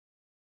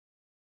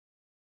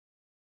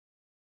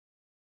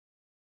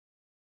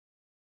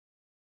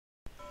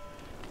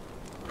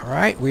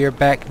Alright, we are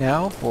back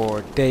now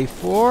for day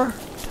 4.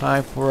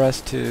 Time for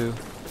us to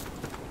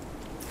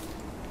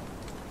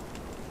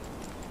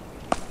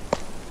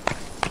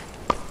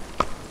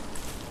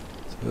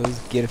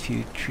get a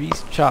few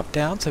trees chopped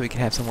down so we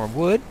can have some more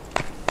wood.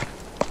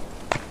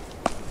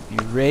 Be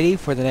ready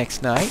for the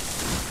next night.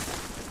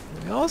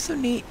 We also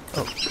need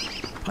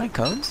pine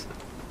cones.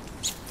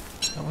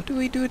 Now what do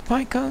we do with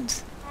pine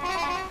cones?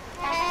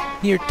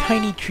 Near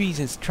tiny trees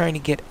and it's trying to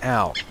get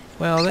out.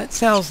 Well, that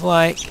sounds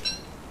like...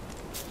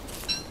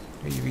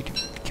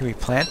 Can we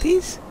plant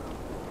these?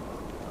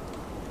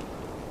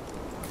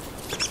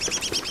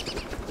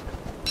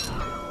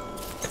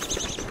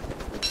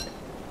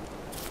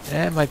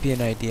 That might be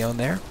an idea on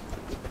there.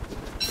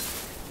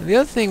 And the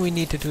other thing we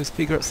need to do is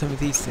figure out some of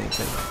these things.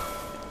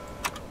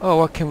 Oh,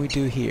 what can we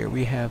do here?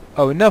 We have...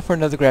 Oh, enough for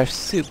another grass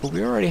suit, but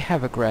we already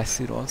have a grass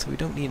suit on, so we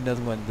don't need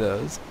another one of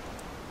those.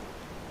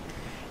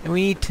 And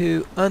we need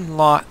to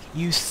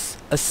use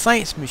a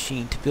science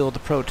machine to build a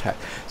prototype.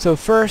 So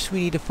first we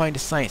need to find a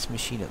science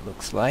machine, it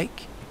looks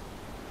like.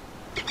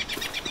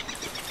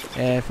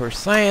 And for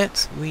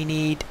science, we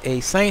need a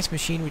science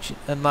machine which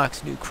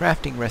unlocks new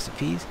crafting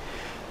recipes,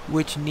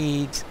 which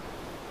needs...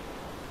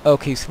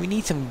 Okay, so we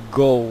need some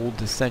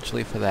gold,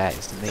 essentially, for that.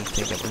 Is the main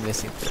thing that we're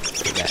missing for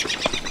that.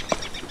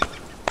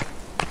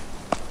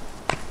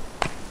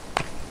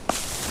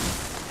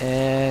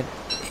 And,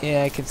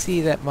 yeah, I can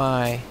see that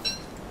my...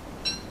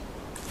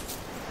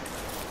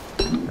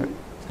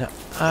 Now,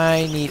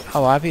 I need...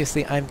 Oh,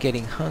 obviously I'm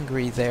getting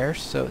hungry there,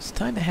 so it's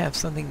time to have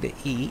something to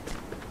eat.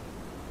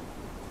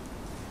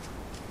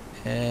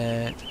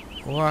 And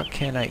what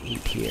can I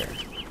eat here?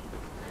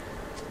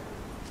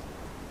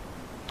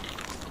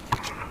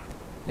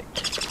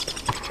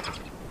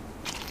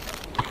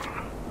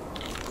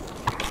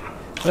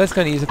 Well, that's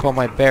going to use up all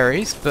my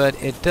berries, but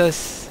it does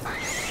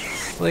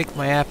slake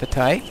my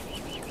appetite.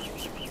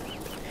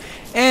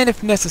 And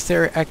if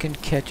necessary, I can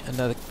catch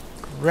another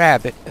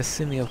rabbit,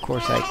 assuming, of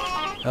course,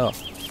 Oh.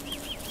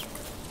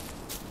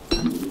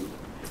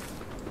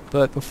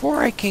 But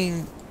before I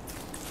can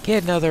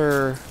get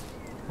another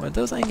one of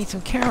those, I need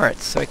some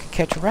carrots so I can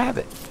catch a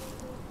rabbit.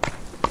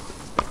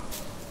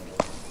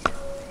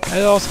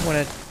 I also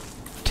want to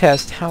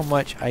test how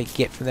much I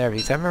get from there,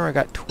 because I remember I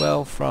got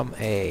 12 from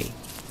a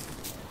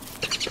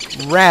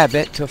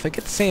rabbit, so if I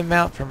get the same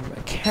amount from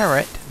a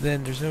carrot,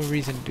 then there's no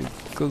reason to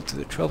go to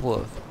the trouble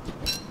of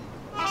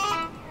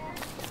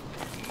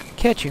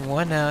catching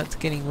one. Now it's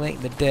getting late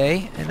in the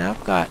day, and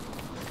I've got...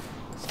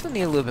 Still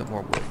need a little bit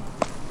more wood.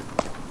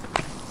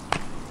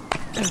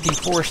 I'm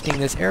deforesting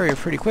this area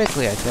pretty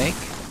quickly, I think.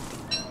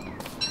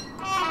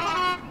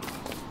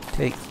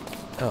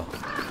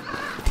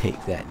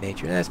 Take that,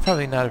 nature. That's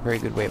probably not a very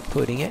good way of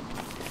putting it,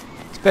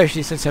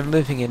 especially since I'm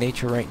living in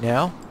nature right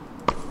now.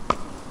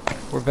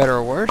 For better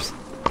or worse.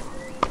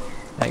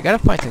 Now I gotta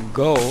find some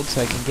gold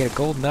so I can get a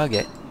gold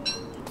nugget.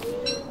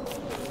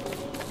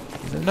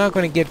 I'm not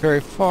going to get very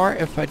far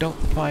if I don't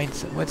find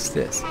some... What's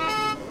this?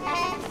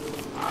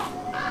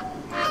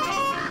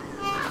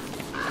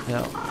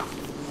 No.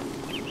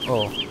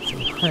 Oh,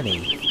 some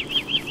honey.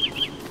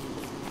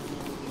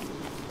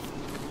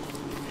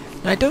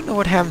 Now, I don't know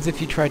what happens if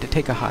you try to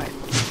take a hive.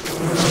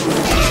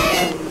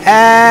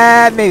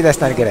 Maybe that's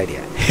not a good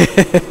idea.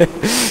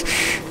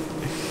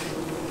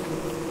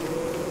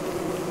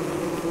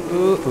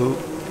 Ooh.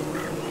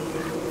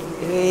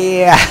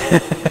 Yeah.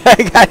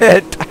 I got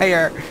a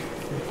tire.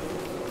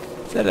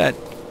 Is that a...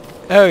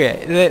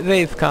 Okay,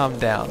 they've calmed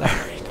down.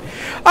 Alright.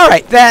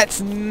 Alright,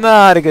 that's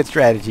not a good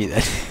strategy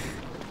then.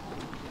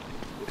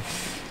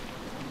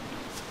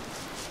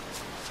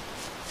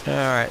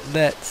 Alright,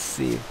 let's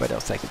see what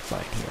else I can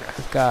find here.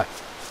 I've got...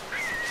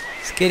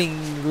 It's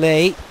getting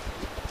late,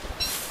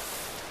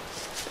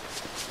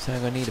 so I'm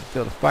going to need to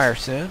build a fire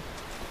soon.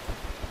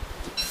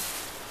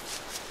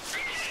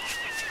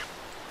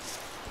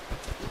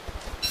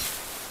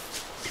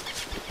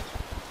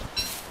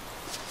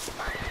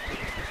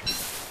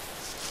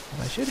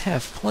 I should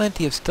have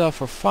plenty of stuff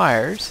for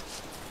fires.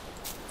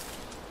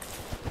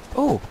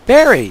 Oh,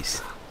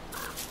 berries!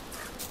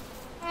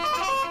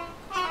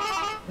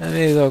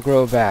 Maybe they'll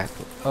grow back.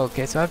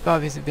 Okay, so I've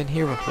obviously been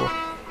here before.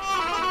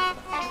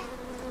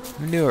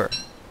 Manure.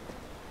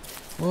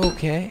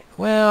 Okay,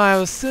 well, I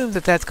assume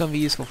that that's going to be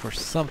useful for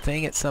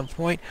something at some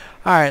point.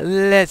 Alright,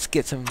 let's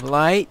get some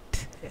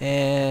light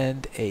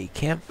and a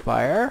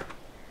campfire.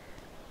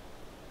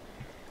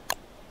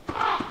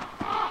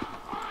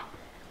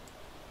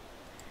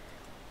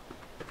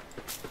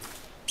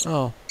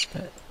 Oh.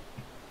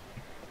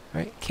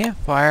 Alright,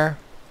 campfire.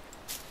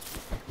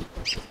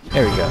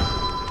 There we go.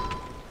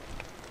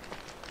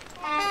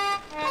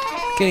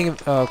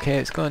 Okay,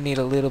 it's going to need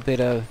a little bit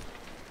of...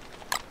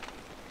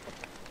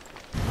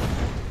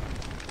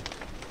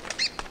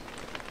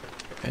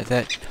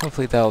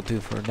 Hopefully that'll do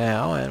for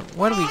now. And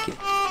what do we get?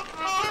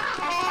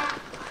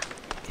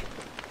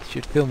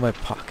 Should fill my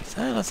pockets.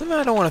 I don't know, somehow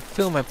I don't want to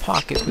fill my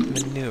pockets with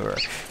manure.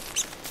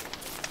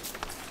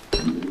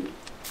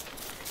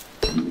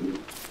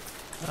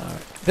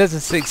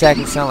 Doesn't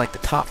exactly sound like the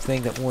top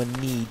thing that one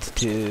needs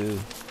to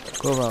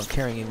go around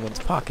carrying in one's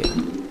pocket.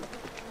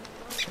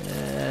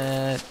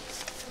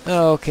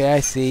 Okay, I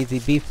see. The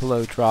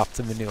beefalo dropped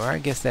the manure. I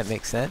guess that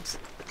makes sense.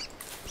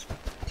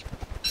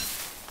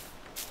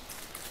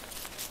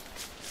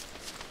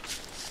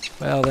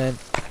 Well then,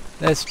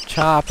 let's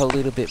chop a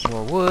little bit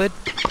more wood.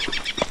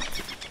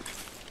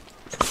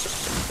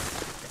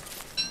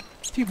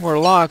 A few more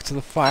logs to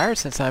the fire,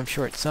 since I'm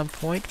sure at some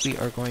point we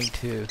are going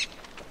to...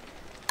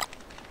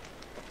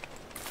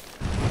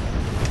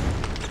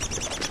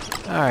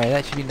 Alright,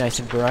 that should be nice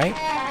and bright.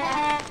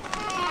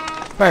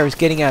 Fire is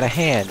getting out of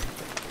hand.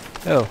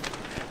 Oh.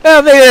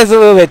 Well, maybe that's a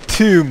little bit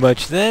too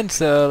much then,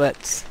 so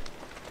let's...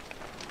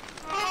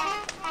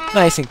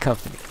 Nice and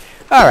company.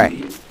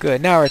 Alright,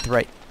 good. Now we're at the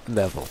right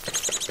level.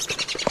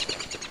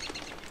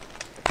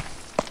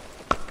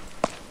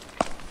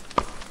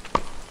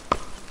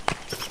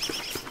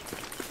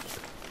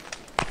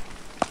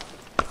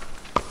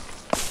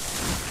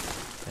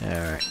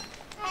 Alright.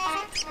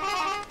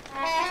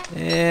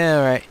 Yeah,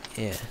 alright,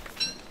 yeah.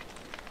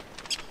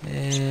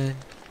 And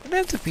what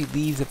happens if we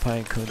leave the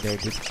pine cone there?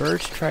 Does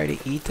birds try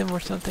to eat them or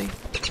something?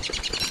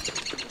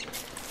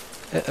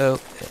 Uh-oh.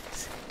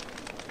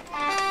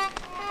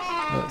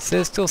 Oh,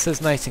 it still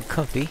says nice and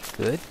comfy.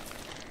 Good.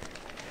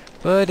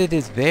 But it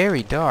is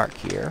very dark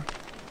here.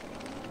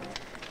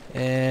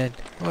 And,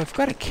 well, I've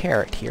got a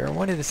carrot here. I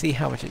wanted to see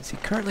how much it's...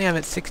 Currently I'm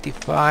at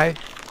 65.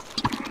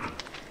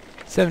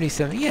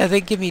 77. Yeah, they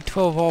give me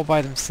 12 all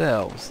by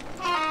themselves.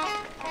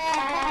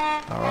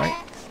 Alright.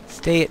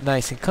 Stay it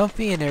nice and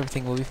comfy and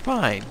everything will be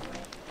fine.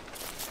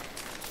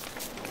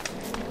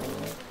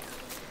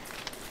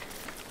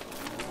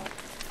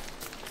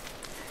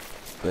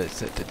 But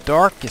it's at the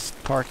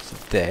darkest parts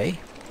of the day.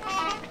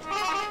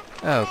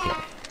 Okay.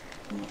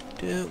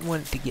 Don't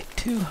want it to get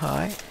too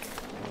high.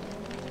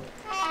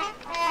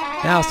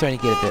 Now it's starting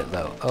to get a bit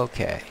low.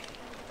 Okay.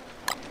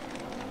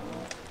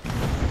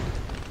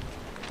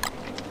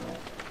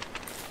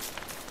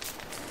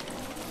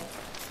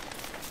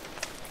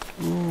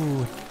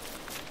 Ooh.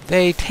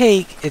 They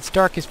take its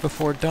darkest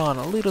before dawn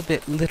a little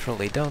bit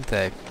literally, don't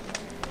they?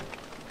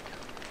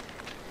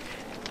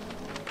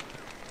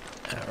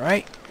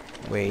 Alright.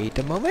 Wait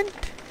a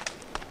moment.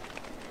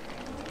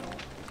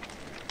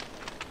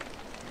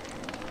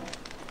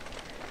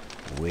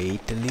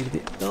 Wait a little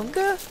bit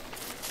longer.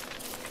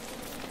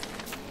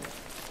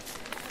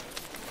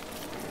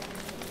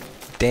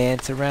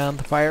 Dance around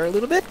the fire a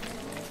little bit.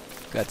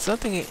 Got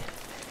something.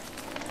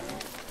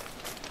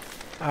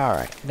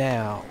 Alright,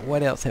 now,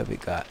 what else have we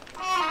got?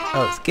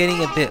 Oh, it's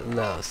getting a bit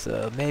low,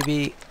 so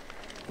maybe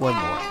one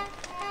more.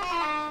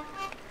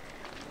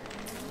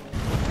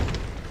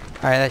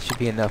 Alright, that should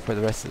be enough for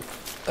the rest of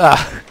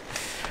the...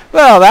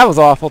 Well, that was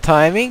awful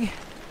timing.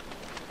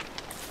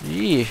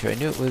 Yeesh, I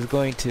knew it was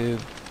going to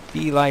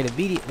be light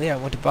immediately. I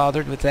wasn't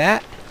bothered with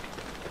that.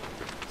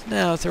 So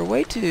now, is there a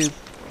way to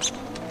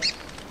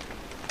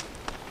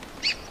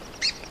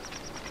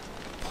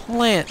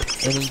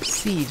plant any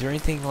seeds or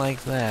anything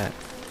like that?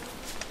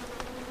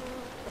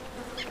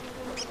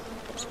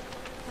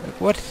 Like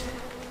what?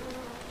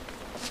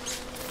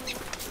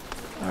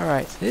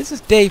 Alright, so this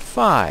is day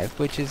 5,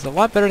 which is a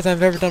lot better than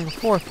I've ever done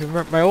before. If you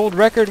remember, my old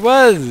record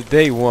was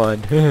day 1.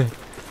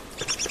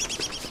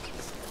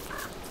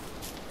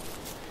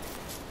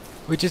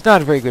 Which is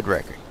not a very good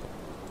record.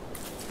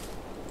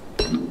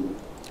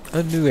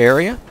 A new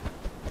area?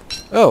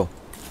 Oh!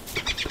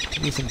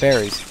 Need some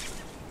berries.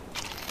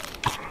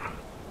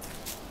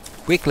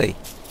 Quickly!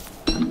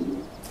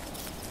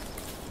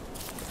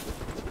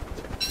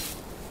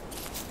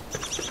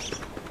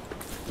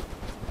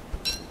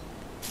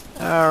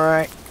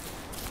 Alright.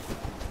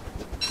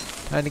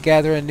 Time to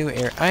gather a new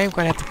area. I am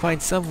going to have to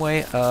find some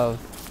way of...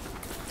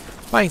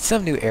 find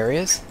some new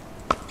areas.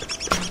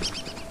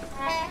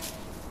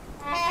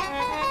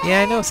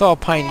 Yeah, I know it's all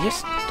pine.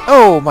 Just...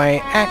 Oh! My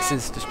axe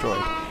is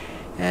destroyed.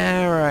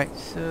 Alright,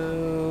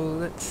 so...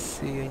 let's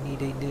see. I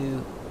need a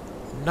new...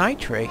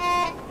 nitrate.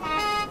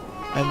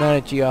 I'm not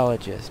a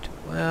geologist.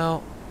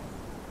 Well...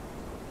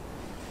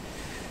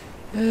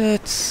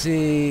 let's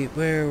see.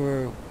 Where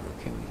were...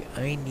 okay,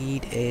 I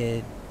need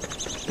a...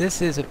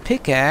 this is a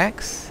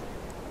pickaxe,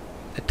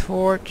 a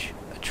torch,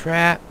 a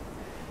trap,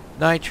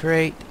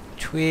 nitrate,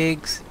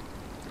 twigs.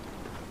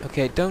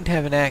 Okay, I don't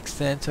have an axe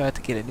then, so I have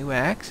to get a new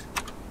axe.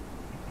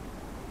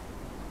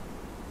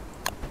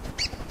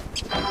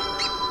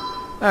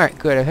 Alright,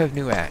 good, I have a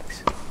new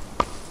axe.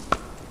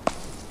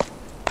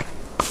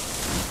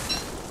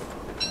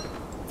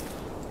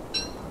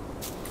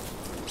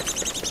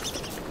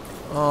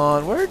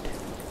 Onward.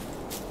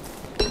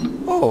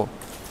 Oh,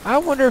 I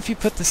wonder if you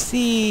put the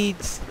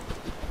seeds...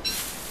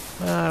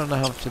 I don't know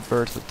how much the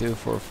birds would do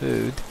for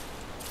food.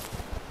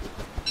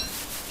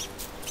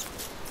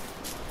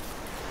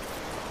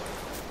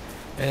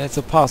 And it's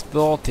a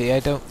possibility. I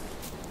don't...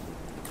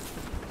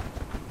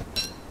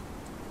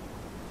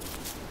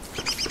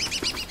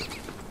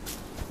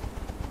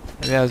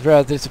 I mean, I was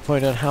rather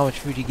disappointed on how much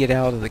food you get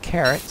out of the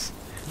carrots.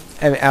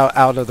 I mean,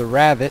 out of the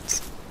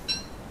rabbits.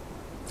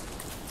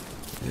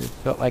 It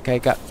felt like I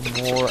got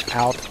more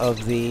out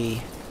of the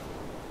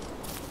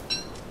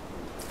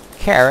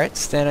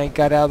carrots, then I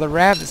got out of the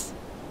rabbits.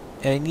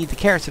 And I need the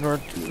carrots in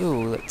order to...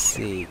 Ooh, let's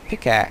see.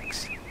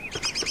 Pickaxe.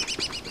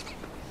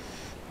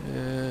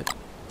 Oh.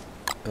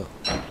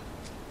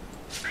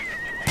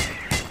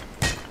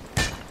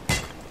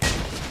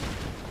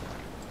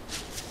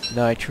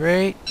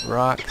 Nitrate,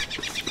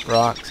 rocks,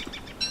 rocks,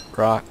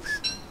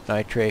 rocks,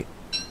 nitrate,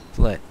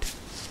 flint.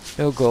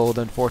 No gold,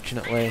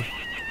 unfortunately.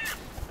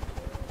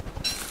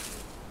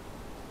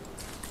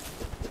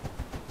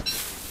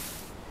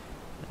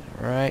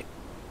 Alright.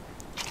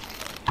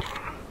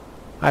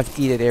 I have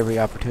to eat at every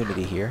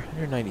opportunity here.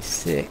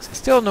 196. I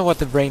still don't know what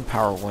the brain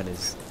power one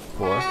is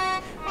for.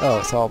 Oh,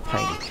 it's all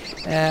piney.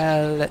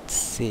 Let's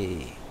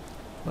see.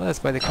 Well,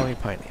 that's why they call me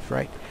Pineleaf,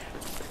 right?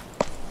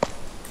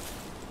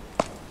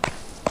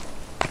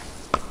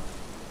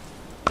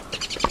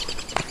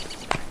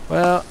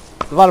 Well,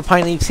 a lot of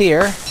pine leaves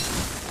here.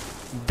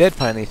 Dead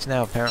pine leaves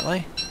now,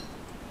 apparently.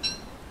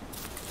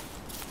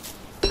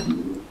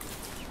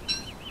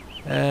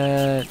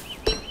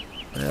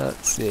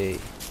 Let's see.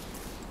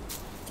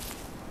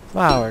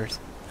 Flowers.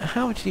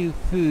 How much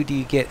food do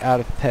you get out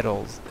of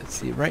petals? Let's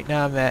see. Right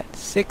now I'm at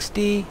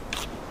 60.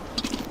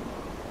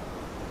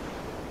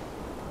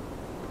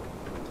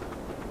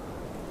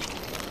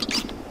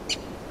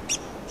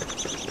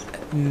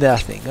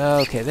 Nothing.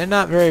 Okay, they're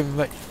not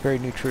very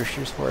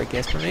nutritious for, I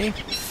guess, for me.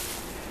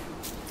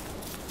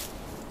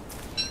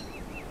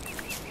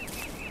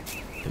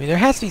 I mean, there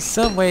has to be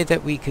some way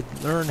that we could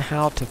learn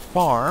how to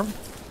farm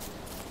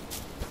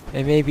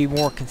and maybe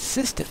more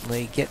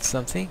consistently get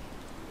something.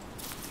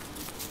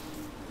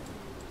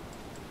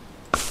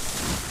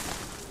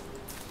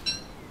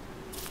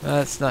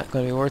 That's not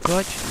going to be worth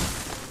much.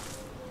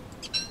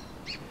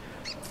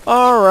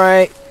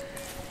 Alright.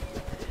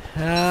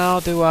 How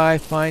do I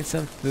find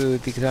some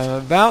food? Because I'm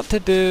about to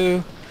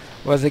do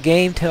what the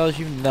game tells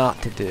you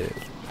not to do.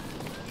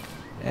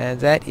 And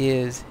that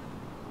is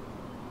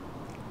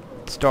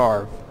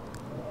starve.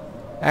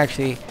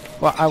 Actually,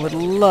 well, I would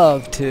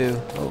love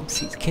to... Oh,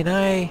 seeds. Can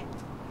I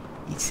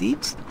eat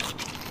seeds?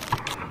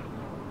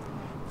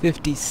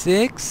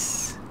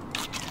 56.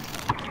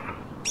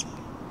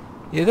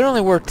 Yeah, they're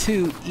only worth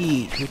 2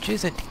 each, which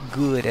isn't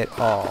good at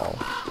all.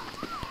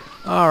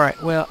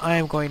 Alright, well,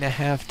 I'm going to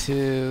have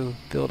to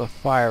build a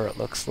fire, it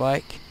looks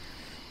like.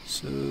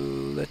 So,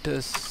 let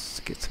us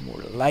get some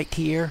more light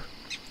here.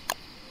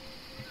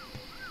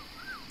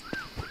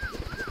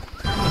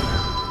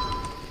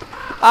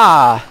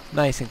 Ah!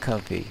 Nice and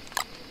comfy.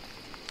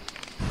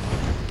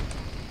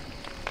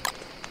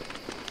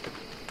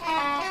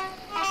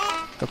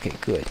 Okay,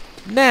 good.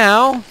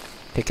 Now,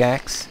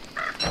 pickaxe.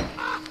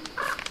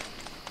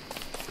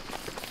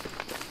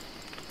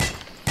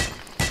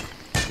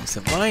 Do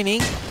some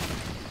mining.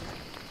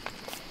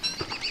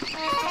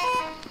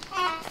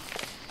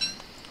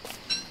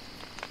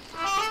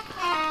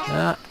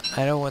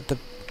 I don't want the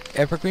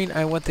evergreen,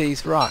 I want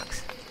these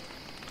rocks.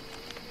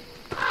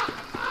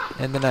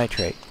 And the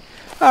nitrate.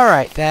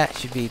 Alright, that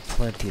should be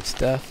plenty of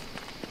stuff.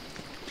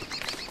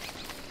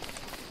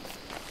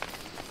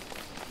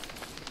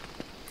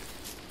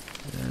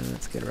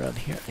 Let's get around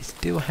here. I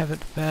still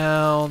haven't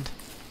found...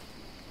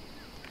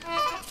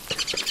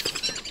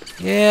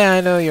 Yeah,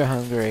 I know you're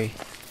hungry.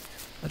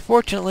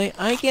 Unfortunately,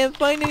 I can't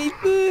find any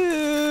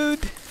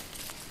food!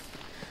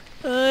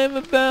 I'm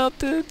about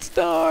to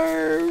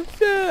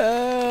starve!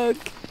 Ugh.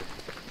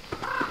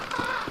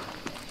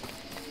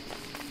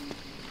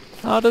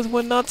 How does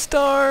one not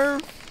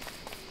starve?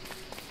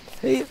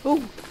 Hey,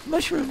 oh,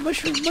 mushroom,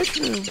 mushroom,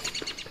 mushroom!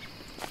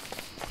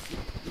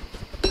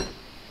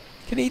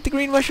 Can I eat the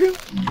green mushroom?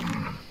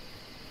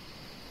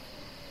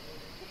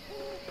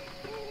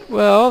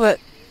 Well,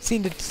 that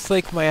seemed to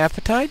slake my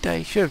appetite.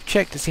 I should have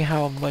checked to see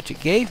how much it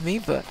gave me,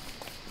 but...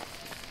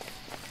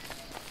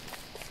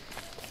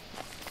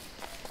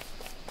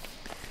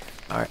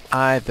 Alright,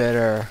 I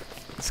better...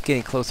 It's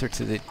getting closer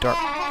to the dark...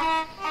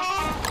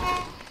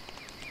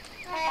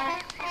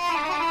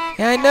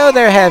 Yeah, I know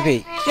they're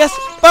heavy! Just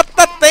put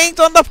the things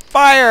on the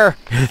fire!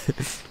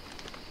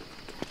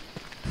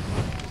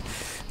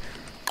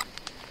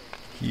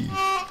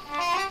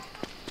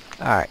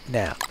 Alright,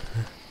 now.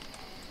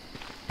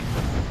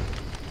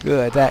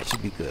 Good, that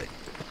should be good.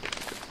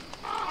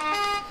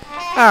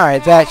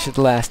 Alright, that should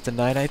last the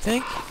night, I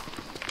think.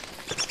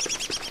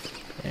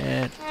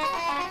 And...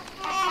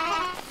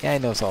 Yeah, I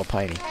know it's all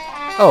piney.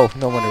 Oh,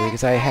 no wonder,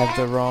 because I have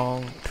the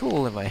wrong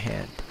tool in my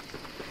hand.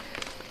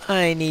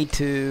 I need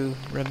to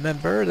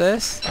remember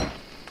this.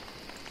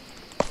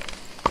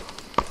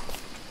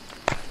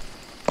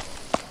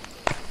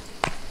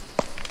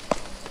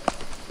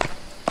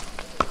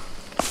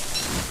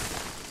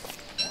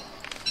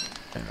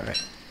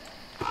 Alright.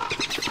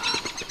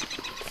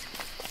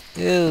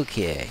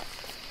 Okay.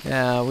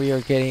 Now we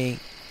are getting...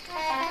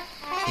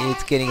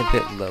 It's getting a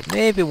bit low.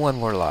 Maybe one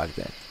more log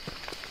then.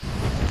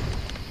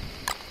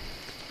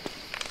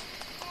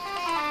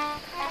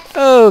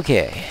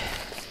 Okay.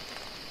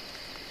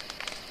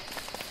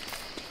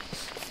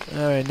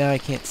 Alright, now I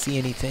can't see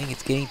anything.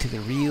 It's getting to the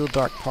real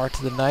dark parts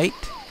of the night.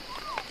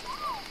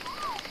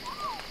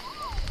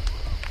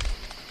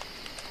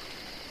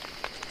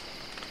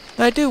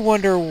 I do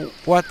wonder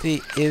what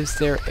is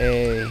there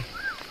a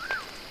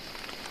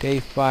Day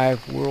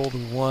 5 World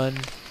 1,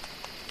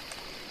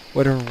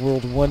 whatever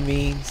World 1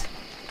 means,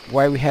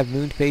 why we have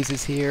moon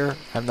phases here,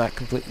 I'm not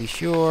completely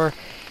sure,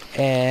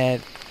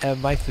 and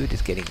my food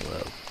is getting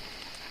low.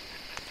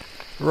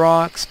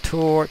 Rocks,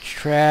 torch,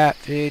 trap,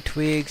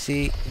 twigs,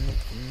 eat.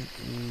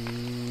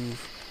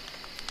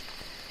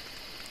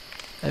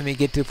 Let me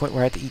get to a point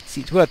where I have to eat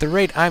seeds. Well, at the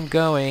rate I'm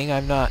going,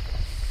 I'm not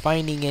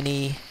finding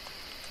any.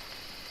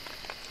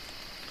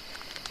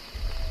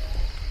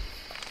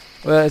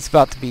 Well, it's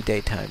about to be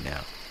daytime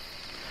now.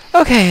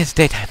 Okay, it's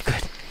daytime.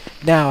 Good.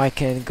 Now I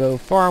can go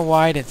far and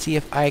wide and see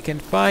if I can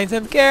find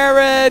some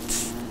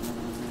carrots.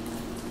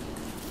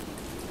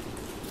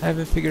 I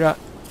haven't figured out.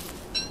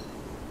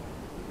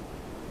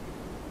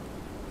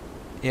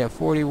 Yeah,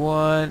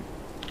 41.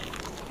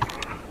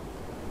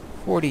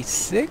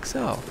 46?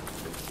 Oh.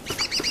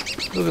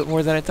 A little bit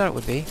more than I thought it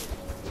would be.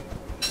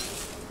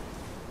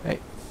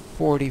 Right.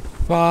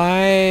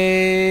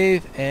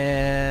 45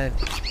 and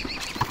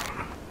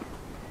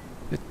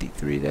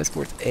 53. That's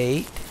worth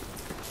 8.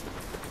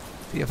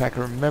 See if I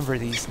can remember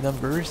these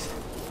numbers.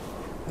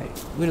 I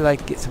would like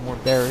to get some more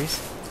berries.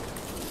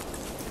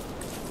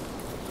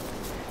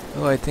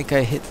 Oh, I think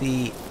I hit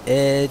the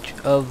edge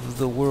of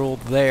the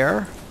world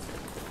there.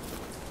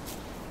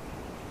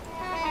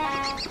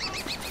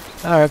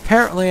 Alright,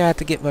 apparently I have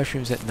to get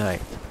mushrooms at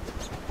night.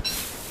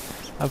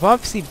 I've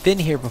obviously been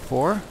here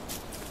before.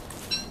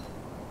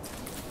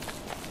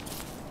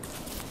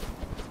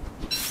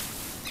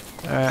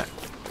 Alright.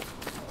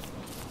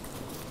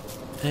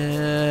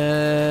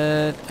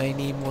 And I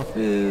need more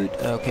food.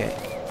 Okay.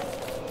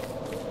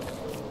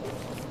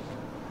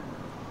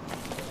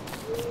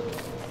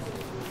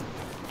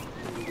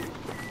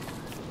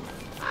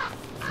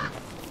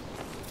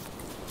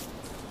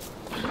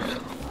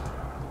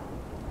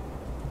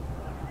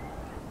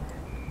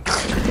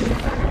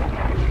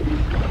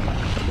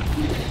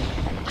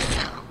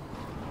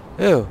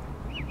 Ooh.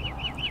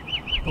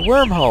 A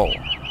wormhole.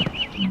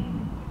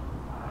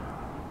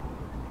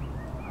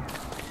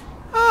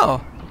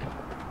 Oh.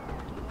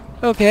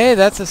 Okay,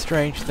 that's a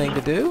strange thing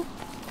to do.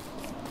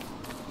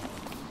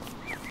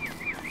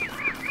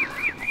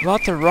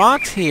 Lots of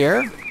rocks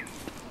here.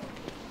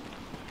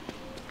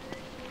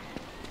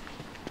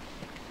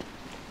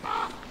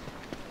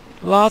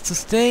 Lots of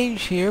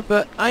stains here,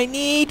 but I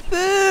need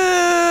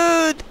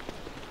food!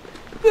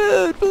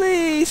 Food,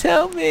 please,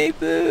 help me,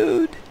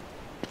 food!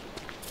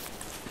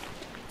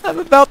 I'm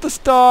about to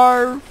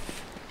starve.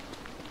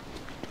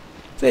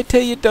 They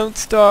tell you don't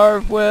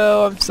starve.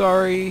 Well, I'm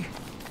sorry.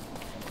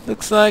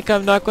 Looks like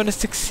I'm not going to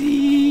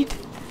succeed.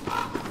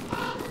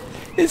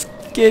 It's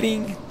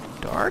getting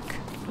dark.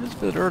 It's a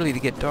bit early to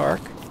get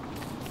dark.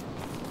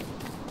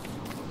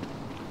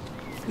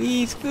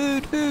 Please,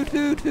 food, food,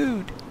 food,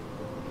 food.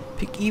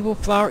 Pick evil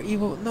flower,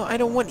 evil. No, I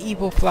don't want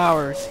evil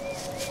flowers.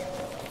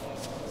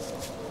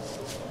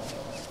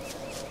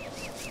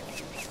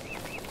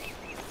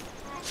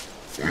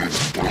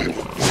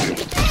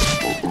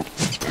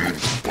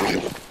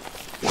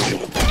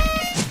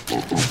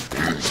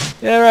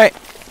 Alright.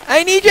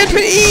 I need you to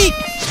eat!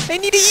 I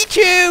need to eat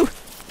you!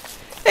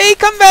 Hey,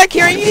 come back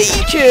here! I need to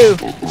eat you!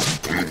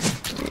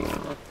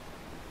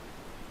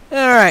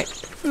 Alright.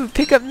 Food,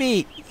 pick up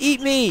meat. Eat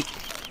meat!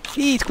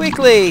 Eat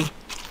quickly!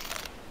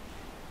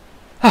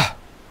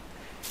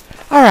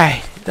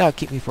 Alright. That'll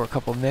keep me for a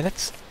couple of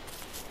minutes.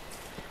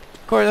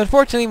 Of course,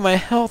 unfortunately, my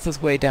health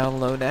is way down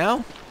low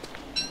now.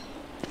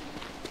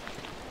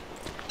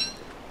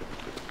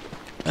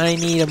 I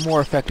need a more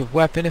effective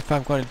weapon if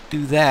I'm going to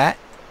do that.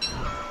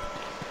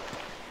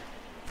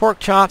 Pork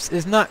chops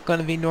is not going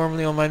to be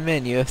normally on my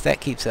menu if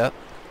that keeps up.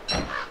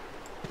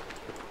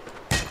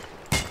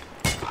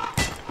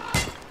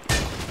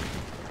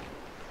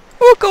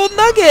 Oh, gold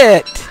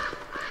nugget!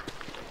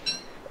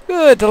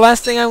 Good, the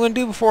last thing I'm going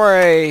to do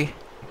before I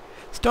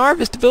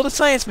starve is to build a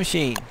science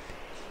machine.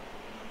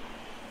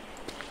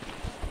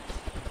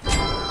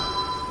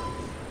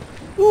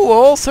 Ooh,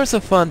 all sorts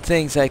of fun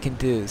things I can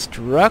do.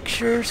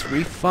 Structures,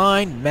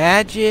 refine,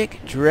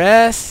 magic,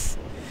 dress.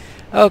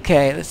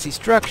 Okay, let's see,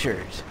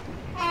 structures.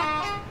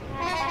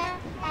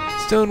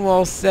 Stone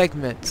wall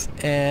segments,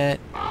 and...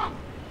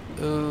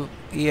 oh,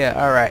 yeah,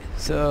 alright,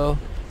 so...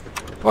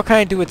 what can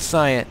I do with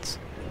science?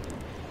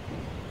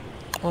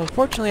 Well,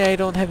 unfortunately, I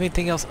don't have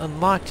anything else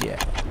unlocked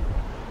yet.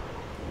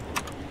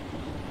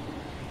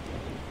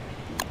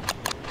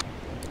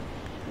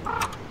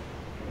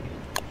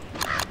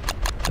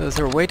 So is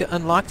there a way to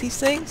unlock these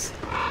things?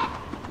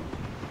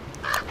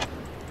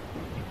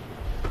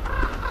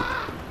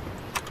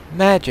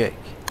 Magic.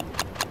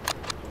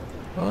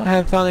 Well, I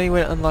haven't found any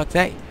way to unlock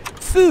that.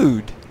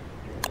 Food!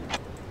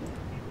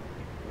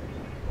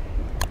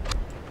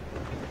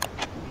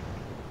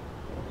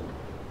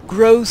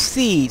 Grow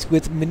seeds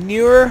with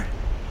manure.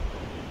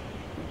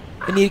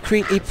 I need to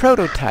create a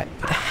prototype.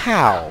 But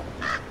how?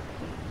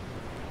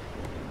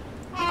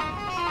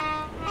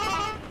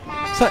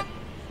 So,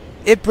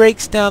 it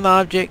breaks down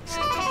objects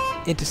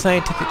into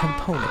scientific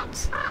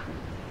components.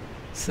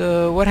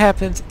 So what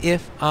happens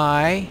if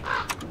I...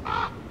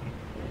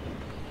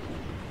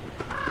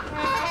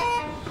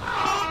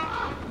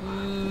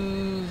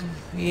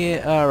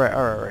 yeah,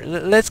 alright.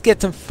 Let's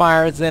get some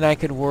fires, then I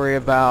could worry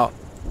about...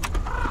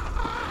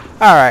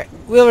 Alright,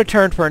 we'll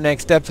return for our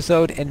next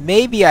episode, and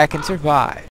maybe I can survive.